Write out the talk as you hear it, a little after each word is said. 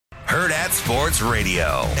Hurrdat Sports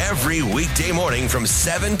Radio. Every weekday morning from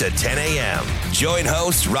 7 to 10 a.m. Join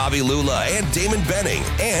hosts Robbie Lula and Damon Benning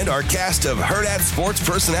and our cast of Hurrdat Sports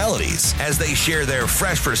personalities as they share their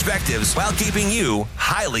fresh perspectives while keeping you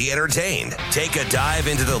highly entertained. Take a dive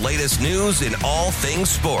into the latest news in all things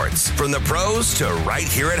sports, from the pros to right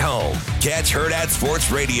here at home. Catch Hurrdat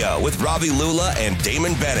Sports Radio with Robbie Lula and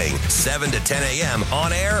Damon Benning, 7 to 10 a.m.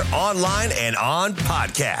 on air, online, and on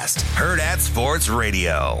podcast. Hurrdat Sports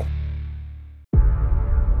Radio.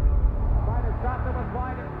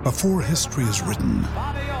 Before history is written,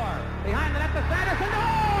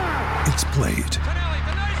 it's played.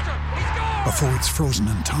 Before it's frozen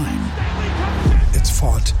in time, it's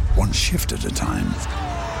fought one shift at a time.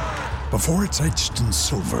 Before it's etched in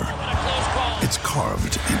silver, it's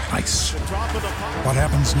carved in ice. What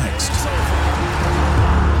happens next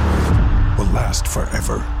will last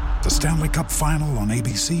forever. The Stanley Cup Final on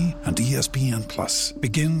ABC and ESPN Plus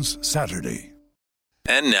begins Saturday.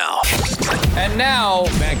 And now,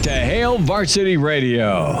 back to Hail Varsity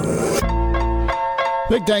Radio.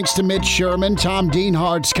 Big thanks to Mitch Sherman. Tom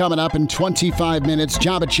Dienhart's coming up in 25 minutes.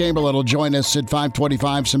 Jabba Chamberlain will join us at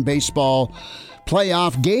 5:25. Some baseball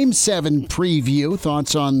playoff Game 7 preview.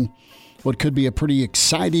 Thoughts on what could be a pretty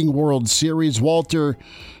exciting World Series. Walter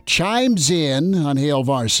chimes in on Hail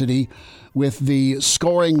Varsity with the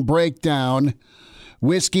scoring breakdown.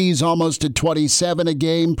 Whiskey's almost at 27 a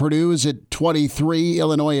game. Purdue's at 23.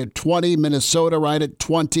 Illinois at 20. Minnesota right at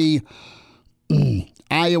 20.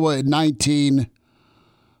 Iowa at 19.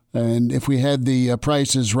 And if we had the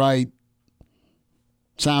prices right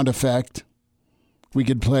sound effect, we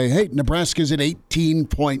could play, hey, Nebraska's at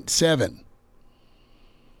 18.7.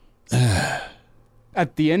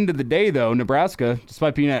 At the end of the day, though, Nebraska,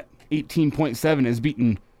 despite being at 18.7, has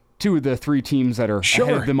beaten two of the three teams that are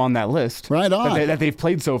ahead of them on that list. Right on. That they've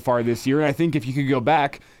played so far this year. And I think if you could go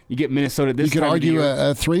back, you get Minnesota this time of the year. You could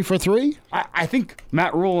argue a 3 for 3? I think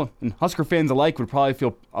Matt Rule and Husker fans alike would probably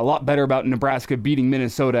feel a lot better about Nebraska beating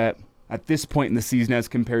Minnesota at this point in the season as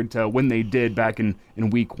compared to when they did back in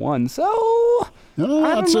week 1. So,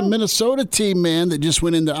 it's a Minnesota team, man, that just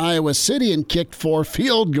went into Iowa City and kicked 4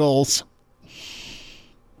 field goals.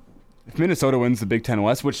 If Minnesota wins the Big Ten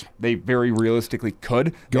West, which they very realistically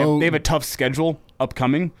could, they have a tough schedule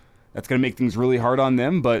upcoming. That's going to make things really hard on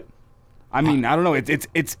them. But I mean, I don't know.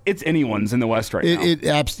 It's anyone's in the West right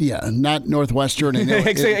now. Not Northwestern and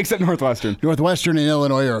except Northwestern. Northwestern and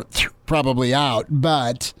Illinois are probably out,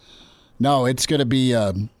 but no, it's going to be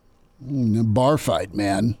a bar fight,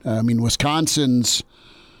 man. I mean, Wisconsin's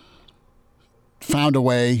found a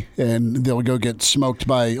way, and they'll go get smoked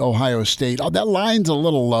by Ohio State. Oh, that line's a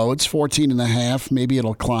little low. It's 14.5. Maybe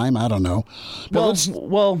it'll climb. I don't know. But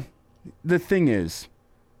well, the thing is,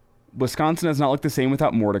 Wisconsin has not looked the same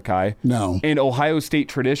without Mordecai. No. And Ohio State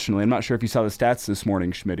traditionally, I'm not sure if you saw the stats this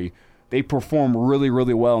morning, Schmitty, they perform really,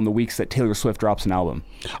 really well in the weeks that Taylor Swift drops an album.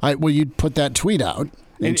 You put that tweet out,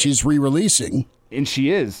 and she's re-releasing. And she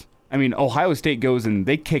is. I mean, Ohio State goes and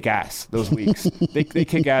they kick ass those weeks. they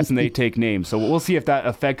kick ass and they take names. So we'll see if that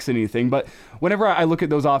affects anything. But whenever I look at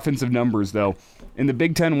those offensive numbers, though, in the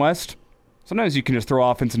Big Ten West, sometimes you can just throw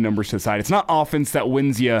offensive numbers to the side. It's not offense that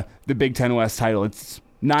wins you the Big Ten West title. It's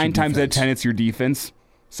 9 times out of 10, it's your defense.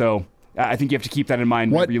 So I think you have to keep that in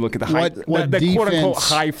mind whenever you look at the quote-unquote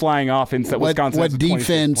high-flying offense that Wisconsin has. What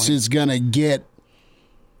defense is going to get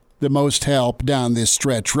the most help down this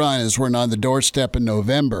stretch run as we're on the doorstep in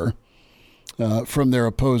November from their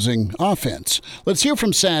opposing offense. Let's hear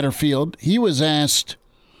from Satterfield. He was asked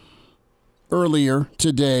earlier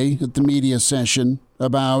today at the media session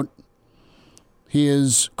about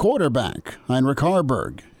his quarterback, Heinrich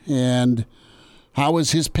Haarberg, and how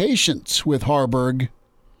was his patience with Haarberg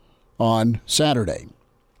on Saturday.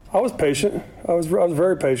 I was patient. I was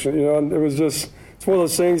very patient. You know, and it was just, it's one of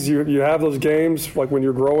those things you have those games like when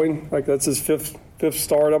you're growing. Like that's his fifth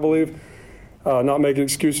start, I believe. Not making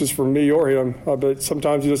excuses for me or him, but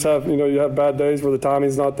sometimes you just have bad days where the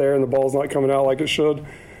timing's not there and the ball's not coming out like it should.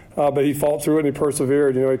 But he fought through it and he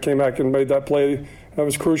persevered. You know, he came back and made that play. That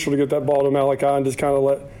was crucial to get that ball to Malachi and just kind of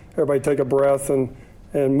let everybody take a breath and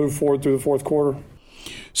move forward through the fourth quarter.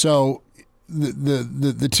 So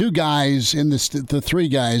the two guys the three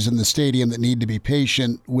guys in the stadium that need to be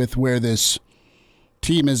patient with where this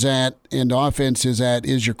team is at and offense is at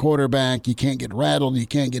is your quarterback. You can't get rattled. You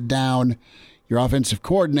can't get down. Your offensive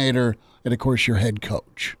coordinator, and, of course, your head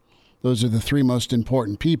coach. Those are the three most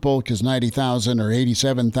important people because 90,000 or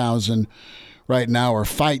 87,000 right now are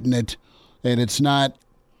fighting it. And it's not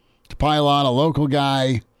to pile on a local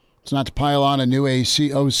guy. It's not to pile on a new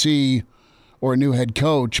OC or a new head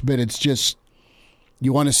coach, but it's just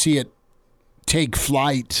you want to see it take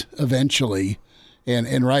flight eventually,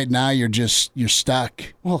 and right now you're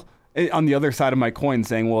stuck. Well, on the other side of my coin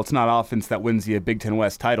saying, well, it's not offense that wins you Big Ten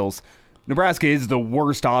West titles. Nebraska is the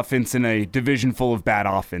worst offense in a division full of bad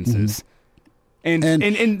offenses. And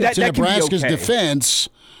that Nebraska's can be okay. defense,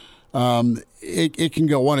 it can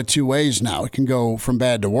go one of two ways now. It can go from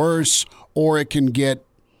bad to worse, or it can get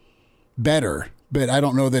better. But I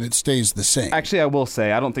don't know that it stays the same. Actually, I will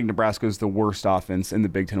say, I don't think Nebraska is the worst offense in the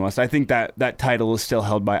Big Ten West. I think that title is still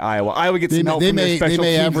held by Iowa. Iowa gets some help from their special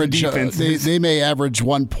teams and defenses. They may average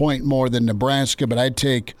 1 point more than Nebraska, but I'd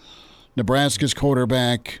take Nebraska's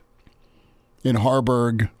quarterback in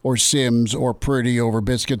Haarberg or Sims or Purdy over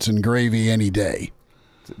biscuits and gravy any day.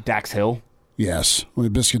 Dax Hill? Yes. Well,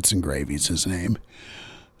 biscuits and gravy is his name.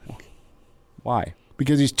 Why?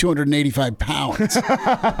 Because he's 285 pounds.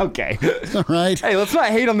 Okay. All right. Hey, let's not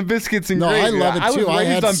hate on the biscuits and gravy. No, I love it too. I was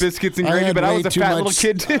raised on biscuits and gravy, but I was a fat little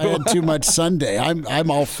kid too. I had too much Sunday. I'm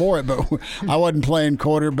all for it, but I wasn't playing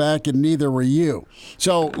quarterback, and neither were you.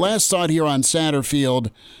 So last thought here on Satterfield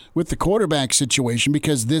with the quarterback situation,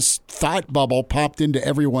 because this thought bubble popped into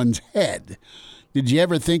everyone's head. Did you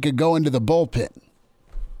ever think of going to the bullpen?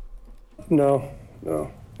 No.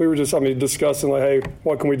 We were just, discussing, like, hey,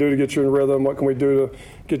 what can we do to get you in rhythm? What can we do to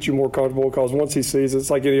get you more comfortable? Because once he sees it's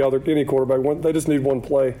like any quarterback, they just need one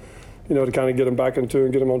play, to kind of get him back into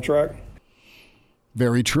and get him on track.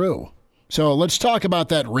 Very true. So let's talk about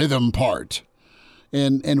that rhythm part.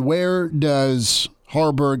 And where does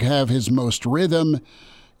Haarberg have his most rhythm?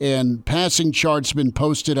 And passing charts been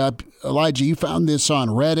posted up. Elijah, you found this on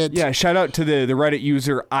Reddit. Yeah, shout out to the Reddit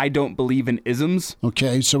user, I Don't Believe in Isms.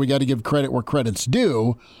 Okay, so we got to give credit where credit's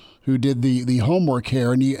due, who did the homework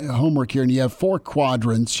here. And you have 4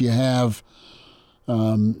 quadrants. You have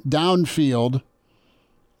downfield,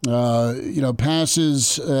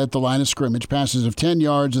 passes at the line of scrimmage, passes of 10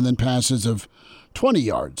 yards, and then passes of 20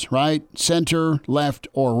 yards, right? Center, left,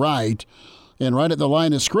 or right. And right at the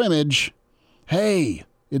line of scrimmage, hey,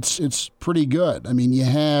 it's pretty good. You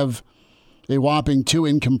have a whopping 2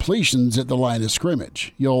 incompletions at the line of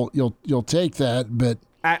scrimmage. You'll take that, but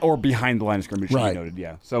at or behind the line of scrimmage, right. Noted,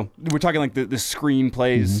 yeah. So we're talking like the screen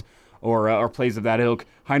plays or plays of that ilk.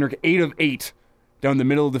 Heinrich 8 of 8 down the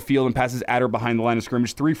middle of the field and passes at or behind the line of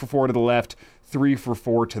scrimmage. 3 for 4 to the left, 3 for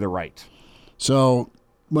 4 to the right. So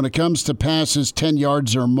when it comes to passes 10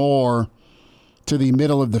 yards or more to the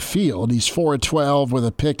middle of the field, he's 4 of 12 with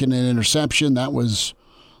a pick and an interception. That was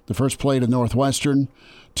the first play to Northwestern.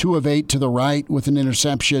 2 of 8 to the right with an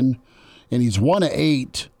interception. And he's 1 of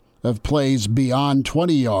 8 of plays beyond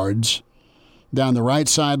 20 yards down the right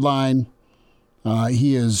sideline.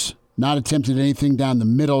 He has not attempted anything down the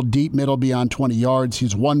middle, deep middle beyond 20 yards.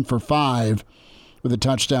 He's 1 for 5 with a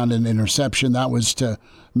touchdown and interception. That was to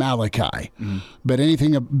Malachi. But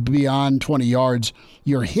anything beyond 20 yards,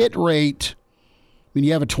 your hit rate,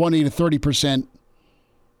 you have a 20 to 30%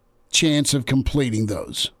 chance of completing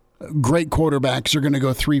those. Great quarterbacks are going to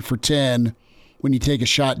go 3 for 10 when you take a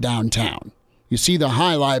shot downtown. You see the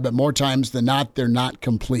highlight, but more times than not, they're not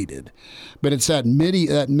completed. But it's that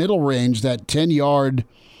middle range, that 10-yard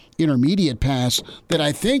intermediate pass that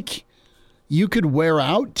I think you could wear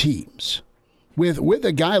out teams with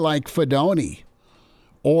a guy like Fedoni,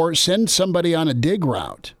 or send somebody on a dig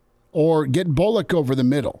route, or get Bullock over the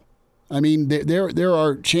middle. There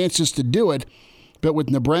are chances to do it, but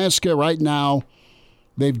with Nebraska right now,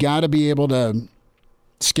 they've got to be able to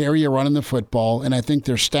scare you running the football, and I think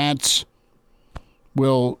their stats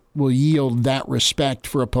will yield that respect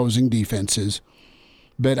for opposing defenses.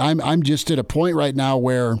 But I'm just at a point right now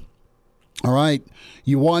where, all right,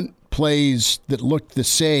 you want plays that look the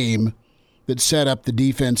same that set up the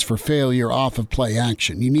defense for failure off of play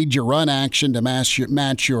action. You need your run action to match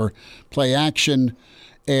your play action,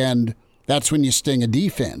 and that's when you sting a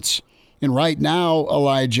defense. And right now,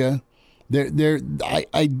 Elijah,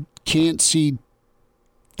 I can't see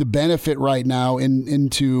the benefit right now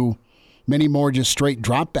into many more just straight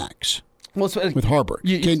dropbacks. Well, with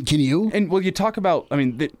Haarberg. Can you? And you talk about,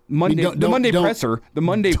 the Monday presser.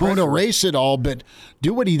 Don't erase it all, but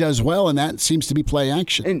do what he does well, and that seems to be play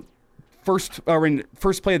action. And first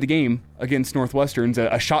play of the game against Northwestern's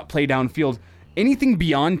a shot play downfield. Anything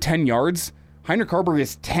beyond 10 yards, Heinrich Haarberg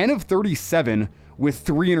is 10 of 37 with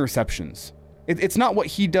 3 interceptions. It's not what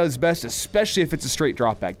he does best, especially if it's a straight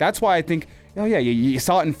drop back. That's why I think, you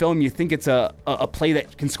saw it in film, you think it's a play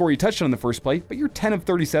that can score you a touchdown on the first play, but you're 10 of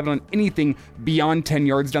 37 on anything beyond 10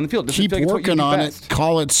 yards down the field. Keep working on it.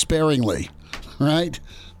 Call it sparingly, right?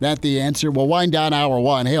 That the answer. We'll wind down hour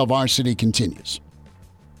 1. Hail Varsity continues.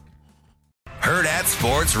 Herd at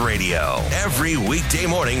Sports Radio, every weekday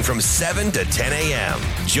morning from 7 to 10 a.m.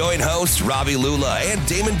 Join hosts Robbie Lula and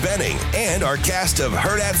Damon Benning and our cast of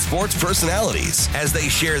Herd at Sports personalities as they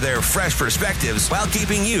share their fresh perspectives while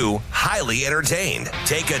keeping you highly entertained.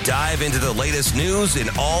 Take a dive into the latest news in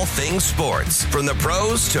all things sports, from the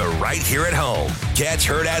pros to right here at home. Catch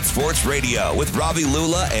Herd at Sports Radio with Robbie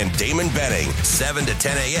Lula and Damon Benning, 7 to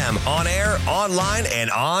 10 a.m. on air, online,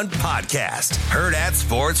 and on podcast. Herd at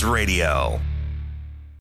Sports Radio.